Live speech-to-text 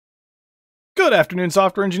Good afternoon,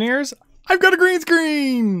 software engineers. I've got a green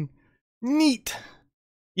screen. Neat.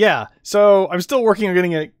 Yeah, so I'm still working on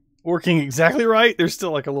getting it working exactly right. There's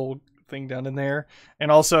still like a little thing down in there.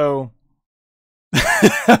 And also,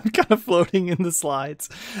 I'm kind of floating in the slides.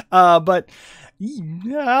 But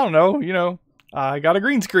yeah, I don't know, I got a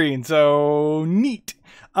green screen, so neat.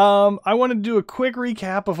 I want to do a quick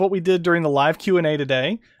recap of what we did during the live Q&A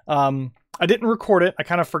today. I didn't record it. I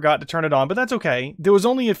kind of forgot to turn it on, but that's okay. There was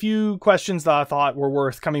only a few questions that I thought were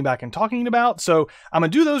worth coming back and talking about. So I'm going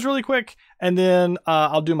to do those really quick, and then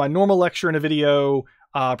I'll do my normal lecture in a video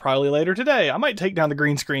probably later today. I might take down the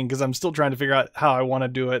green screen because I'm still trying to figure out how I want to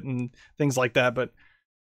do it and things like that. But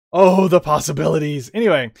oh, the possibilities.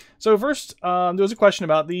 Anyway, so first there was a question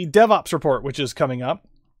about the DevOps report, which is coming up.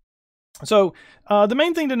 So the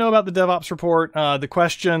main thing to know about the DevOps report, the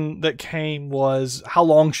question that came was, how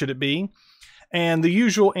long should it be? And the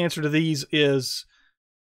usual answer to these is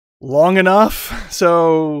long enough.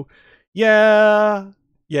 So yeah.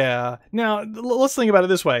 Now let's think about it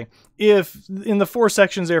this way. If in the 4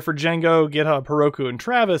 sections there for Django, GitHub, Heroku, and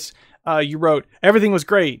Travis, you wrote, everything was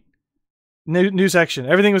great. New section.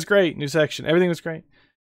 Everything was great. New section. Everything was great.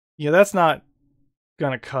 Yeah, that's not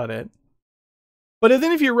going to cut it. But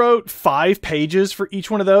then if you wrote 5 pages for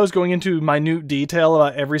each one of those, going into minute detail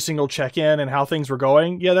about every single check-in and how things were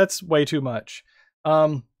going, yeah, that's way too much.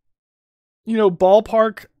 Ballpark,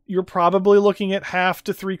 you're probably looking at half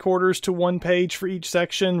to 3/4 to 1 page for each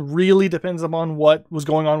section. Really depends upon what was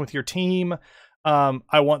going on with your team.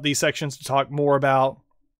 I want these sections to talk more about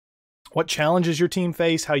what challenges your team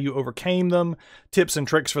face, how you overcame them, tips and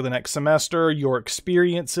tricks for the next semester, your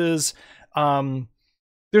experiences.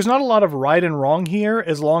 There's not a lot of right and wrong here,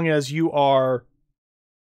 as long as you are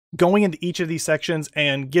going into each of these sections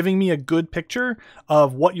and giving me a good picture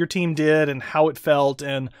of what your team did and how it felt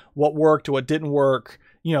and what worked, what didn't work,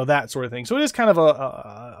 that sort of thing. So it is kind of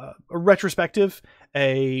a retrospective,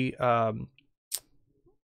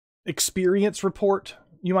 experience report,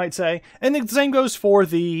 you might say. And the same goes for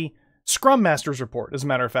the Scrum Master's report, as a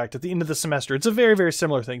matter of fact, at the end of the semester. It's a very, very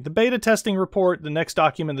similar thing. The beta testing report, the next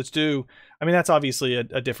document that's due, I mean, that's obviously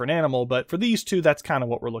a different animal, but for these two, that's kind of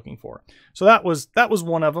what we're looking for. So that was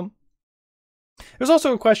one of them. There's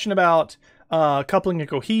also a question about coupling and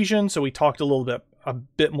cohesion. So we talked a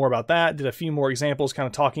bit more about that, did a few more examples kind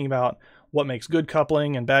of talking about what makes good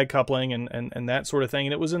coupling and bad coupling and that sort of thing.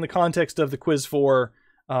 And it was in the context of the Quiz 4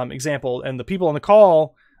 example, and the people on the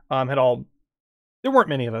call there weren't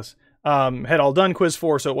many of us, had all done Quiz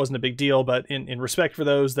 4, so it wasn't a big deal, but in respect for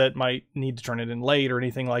those that might need to turn it in late or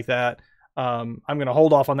anything like that, I'm going to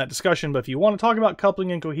hold off on that discussion, but if you want to talk about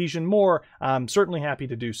coupling and cohesion more, I'm certainly happy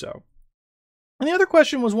to do so. And the other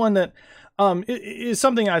question was one that is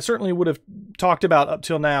something I certainly would have talked about up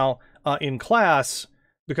till now in class,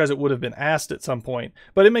 because it would have been asked at some point,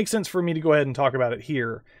 but it makes sense for me to go ahead and talk about it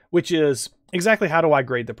here, which is exactly how do I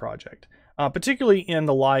grade the project, particularly in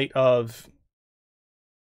the light of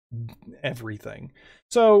everything.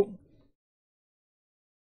 So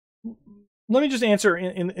let me just answer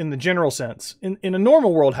in the general sense. In a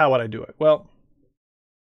normal world, how would I do it? Well,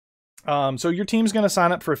 so your team's going to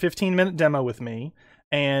sign up for a 15-minute demo with me,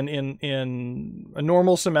 and in a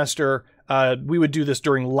normal semester, we would do this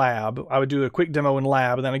during lab. I would do a quick demo in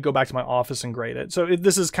lab, and then I'd go back to my office and grade it. So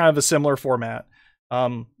this is kind of a similar format.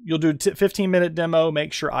 You'll do a 15-minute demo,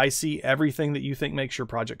 make sure I see everything that you think makes your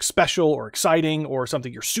project special or exciting or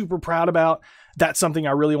something you're super proud about. That's something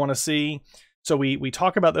I really want to see. So we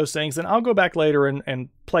talk about those things, and I'll go back later and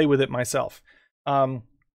play with it myself.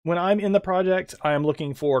 When I'm in the project, I am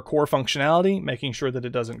looking for core functionality, making sure that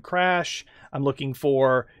it doesn't crash. I'm looking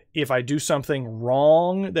for, if I do something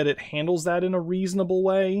wrong, that it handles that in a reasonable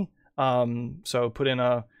way. So put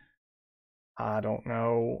in I don't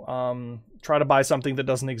know, try to buy something that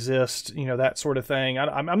doesn't exist, that sort of thing.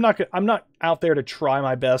 I'm not out there to try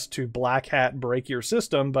my best to black hat break your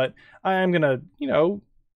system, but I am going to,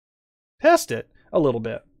 test it a little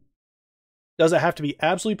bit. Does it have to be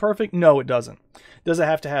absolutely perfect? No, it doesn't. Does it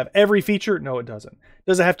have to have every feature? No, it doesn't.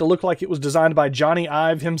 Does it have to look like it was designed by Johnny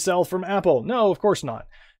Ive himself from Apple? No, of course not.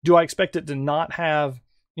 Do I expect it to not have,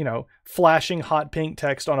 flashing hot pink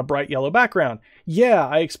text on a bright yellow background? Yeah,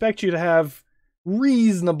 I expect you to have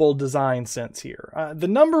reasonable design sense here. The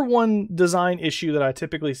number one design issue that I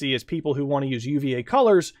typically see is people who want to use UVA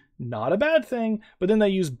colors. Not a bad thing, but then they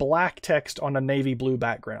use black text on a navy blue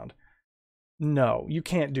background. No, you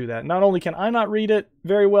can't do that. Not only can I not read it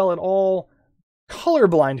very well at all,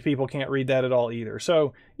 colorblind people can't read that at all either.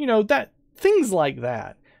 So, that things like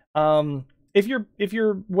that. If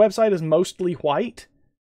your website is mostly white,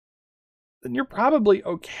 then you're probably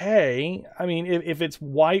okay. I mean, if it's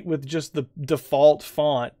white with just the default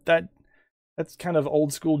font, that's kind of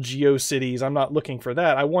old school GeoCities. I'm not looking for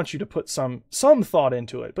that. I want you to put some thought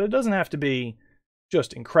into it, but it doesn't have to be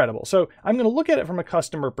just incredible. So I'm going to look at it from a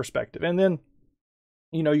customer perspective. And then,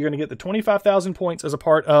 you're going to get the 25,000 points as a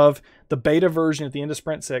part of the beta version at the end of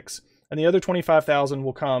Sprint 6. And the other 25,000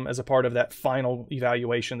 will come as a part of that final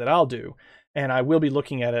evaluation that I'll do. And I will be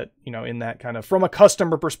looking at it, in that kind of, from a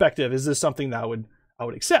customer perspective, is this something that I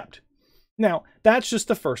would accept? Now, that's just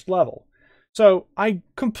the first level. So I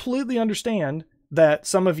completely understand that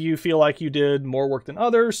some of you feel like you did more work than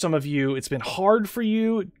others. Some of you, it's been hard for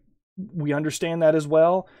you. We understand that as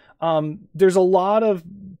well. There's a lot of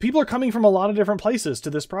people are coming from a lot of different places to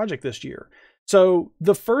this project this year. So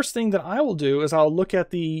the first thing that I will do is I'll look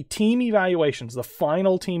at the team evaluations, the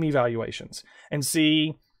final team evaluations, and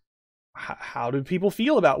see how do people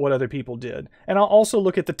feel about what other people did. And I'll also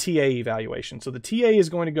look at the TA evaluation. So the TA is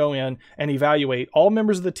going to go in and evaluate all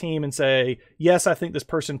members of the team and say, yes, I think this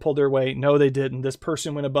person pulled their weight. No, they didn't. This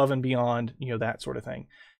person went above and beyond, that sort of thing.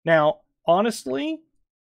 Now, honestly,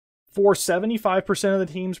 for 75% of the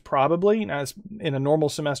teams, probably, now in a normal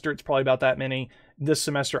semester, it's probably about that many. This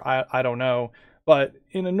semester, I don't know. But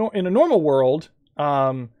in a normal world,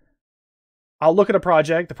 I'll look at a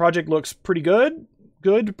project. The project looks pretty good,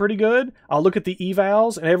 pretty good. I'll look at the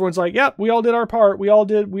evals, and everyone's like, yep, we all did our part. We all,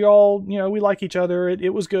 we like each other.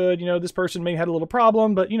 It was good. This person may have had a little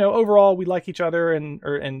problem, but, overall, we like each other,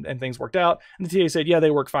 and things worked out. And the TA said, yeah,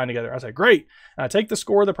 they work fine together. I said, great. And I take the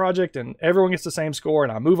score of the project, and everyone gets the same score,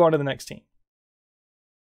 and I move on to the next team.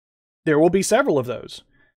 There will be several of those.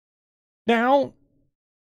 Now,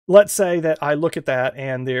 let's say that I look at that,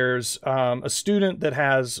 and there's a student that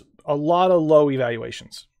has a lot of low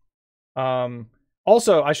evaluations.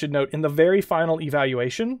 Also, I should note, in the very final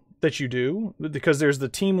evaluation that you do, because there's the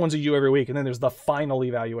team ones you do every week, and then there's the final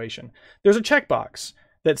evaluation, there's a checkbox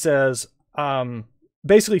that says,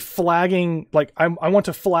 basically flagging, like, I want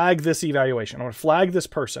to flag this evaluation. I want to flag this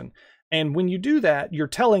person. And when you do that, you're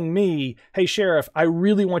telling me, hey, Sheriff, I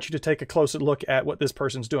really want you to take a closer look at what this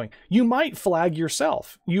person's doing. You might flag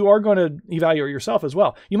yourself. You are going to evaluate yourself as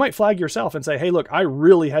well. You might flag yourself and say, hey, look, I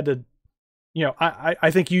really had to,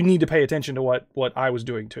 I think you need to pay attention to what I was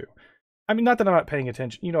doing too. I mean, not that I'm not paying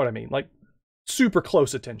attention. You know what I mean? Like super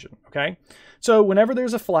close attention. Okay. So whenever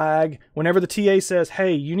there's a flag, whenever the TA says,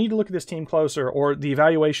 hey, you need to look at this team closer, or the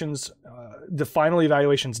evaluations, the final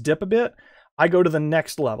evaluations dip a bit, I go to the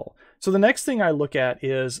next level. So the next thing I look at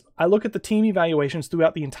is I look at the team evaluations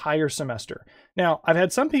throughout the entire semester. Now, I've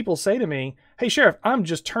had some people say to me, hey, Sheriff, I'm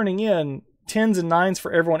just turning in 10s and 9s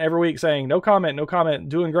for everyone every week saying, no comment,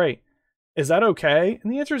 doing great. Is that okay?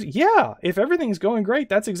 And the answer is, yeah, if everything's going great,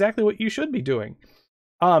 that's exactly what you should be doing.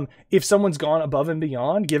 If someone's gone above and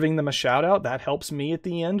beyond, giving them a shout out, that helps me at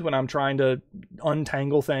the end when I'm trying to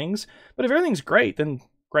untangle things. But if everything's great, then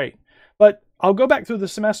great. But I'll go back through the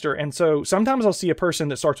semester, and so sometimes I'll see a person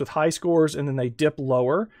that starts with high scores and then they dip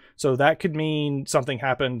lower. So that could mean something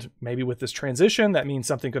happened maybe with this transition. That means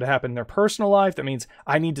something could happen in their personal life. That means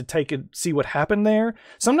I need to see what happened there.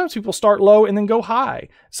 Sometimes people start low and then go high.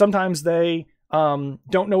 Sometimes they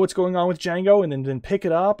don't know what's going on with Django and then pick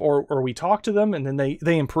it up, or we talk to them and then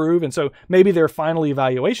they improve. And so maybe their final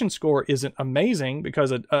evaluation score isn't amazing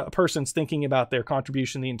because a person's thinking about their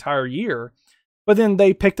contribution the entire year, but then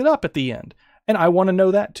they picked it up at the end. And I want to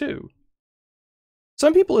know that too.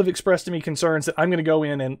 Some people have expressed to me concerns that I'm going to go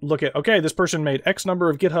in and look at, okay, this person made X number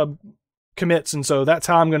of GitHub commits, and so that's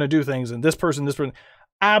how I'm going to do things. And this person.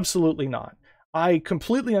 Absolutely not. I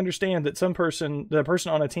completely understand that the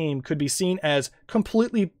person on a team could be seen as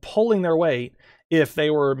completely pulling their weight if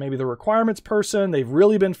they were maybe the requirements person. They've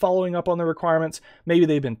really been following up on the requirements. Maybe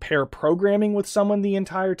they've been pair programming with someone the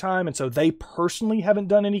entire time, and so they personally haven't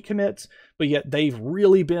done any commits, but yet they've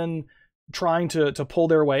really been trying to pull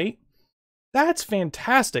their weight. That's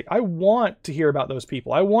fantastic. I want to hear about those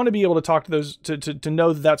people. I want to be able to talk to those, to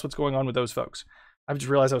know that that's what's going on with those folks. I've just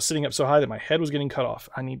realized I was sitting up so high that my head was getting cut off.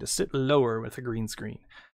 I need to sit lower with a green screen.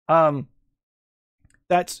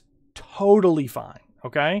 That's totally fine.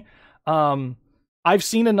 Okay. I've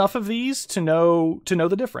seen enough of these to know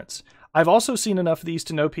the difference. I've also seen enough of these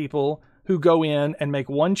to know people who go in and make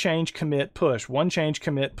one change, commit, push, one change,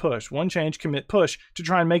 commit, push, one change, commit, push to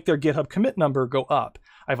try and make their GitHub commit number go up.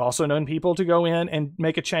 I've also known people to go in and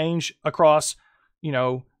make a change across,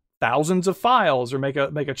 thousands of files, or make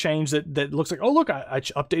a change that looks like, oh, look, I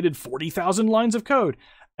updated 40,000 lines of code.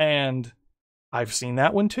 And I've seen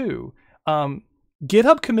that one too.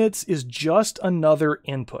 GitHub commits is just another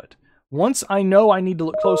input. Once I know I need to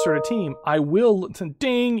look closer at a team, I will,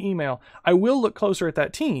 email. I will look closer at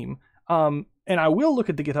that team. And I will look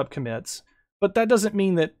at the GitHub commits, but that doesn't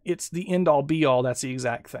mean that it's the end all be all. That's the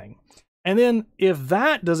exact thing. And then if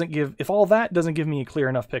all that doesn't give me a clear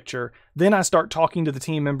enough picture, then I start talking to the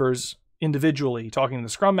team members individually, talking to the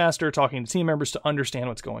Scrum Master, talking to team members to understand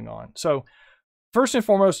what's going on. So first and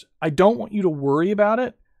foremost, I don't want you to worry about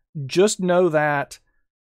it. Just know that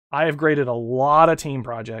I have graded a lot of team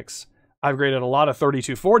projects. I've graded a lot of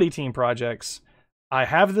 3240 team projects. I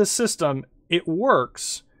have this system. It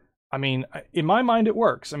works. I mean, in my mind, it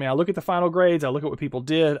works. I mean, I look at the final grades. I look at what people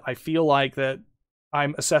did. I feel like that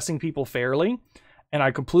I'm assessing people fairly. And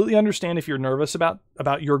I completely understand if you're nervous about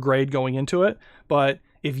your grade going into it. But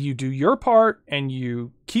if you do your part and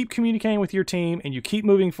you keep communicating with your team and you keep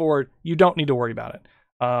moving forward, you don't need to worry about it.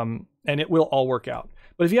 And it will all work out.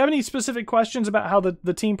 But if you have any specific questions about how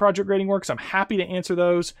the team project grading works, I'm happy to answer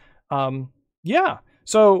those. Yeah.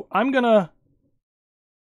 So I'm going to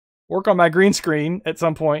work on my green screen at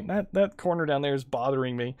some point. That corner down there is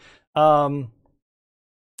bothering me. And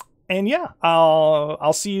yeah,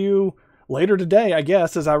 I'll see you later today, I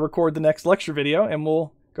guess, as I record the next lecture video, and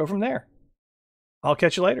we'll go from there. I'll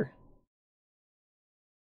catch you later.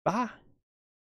 Bye.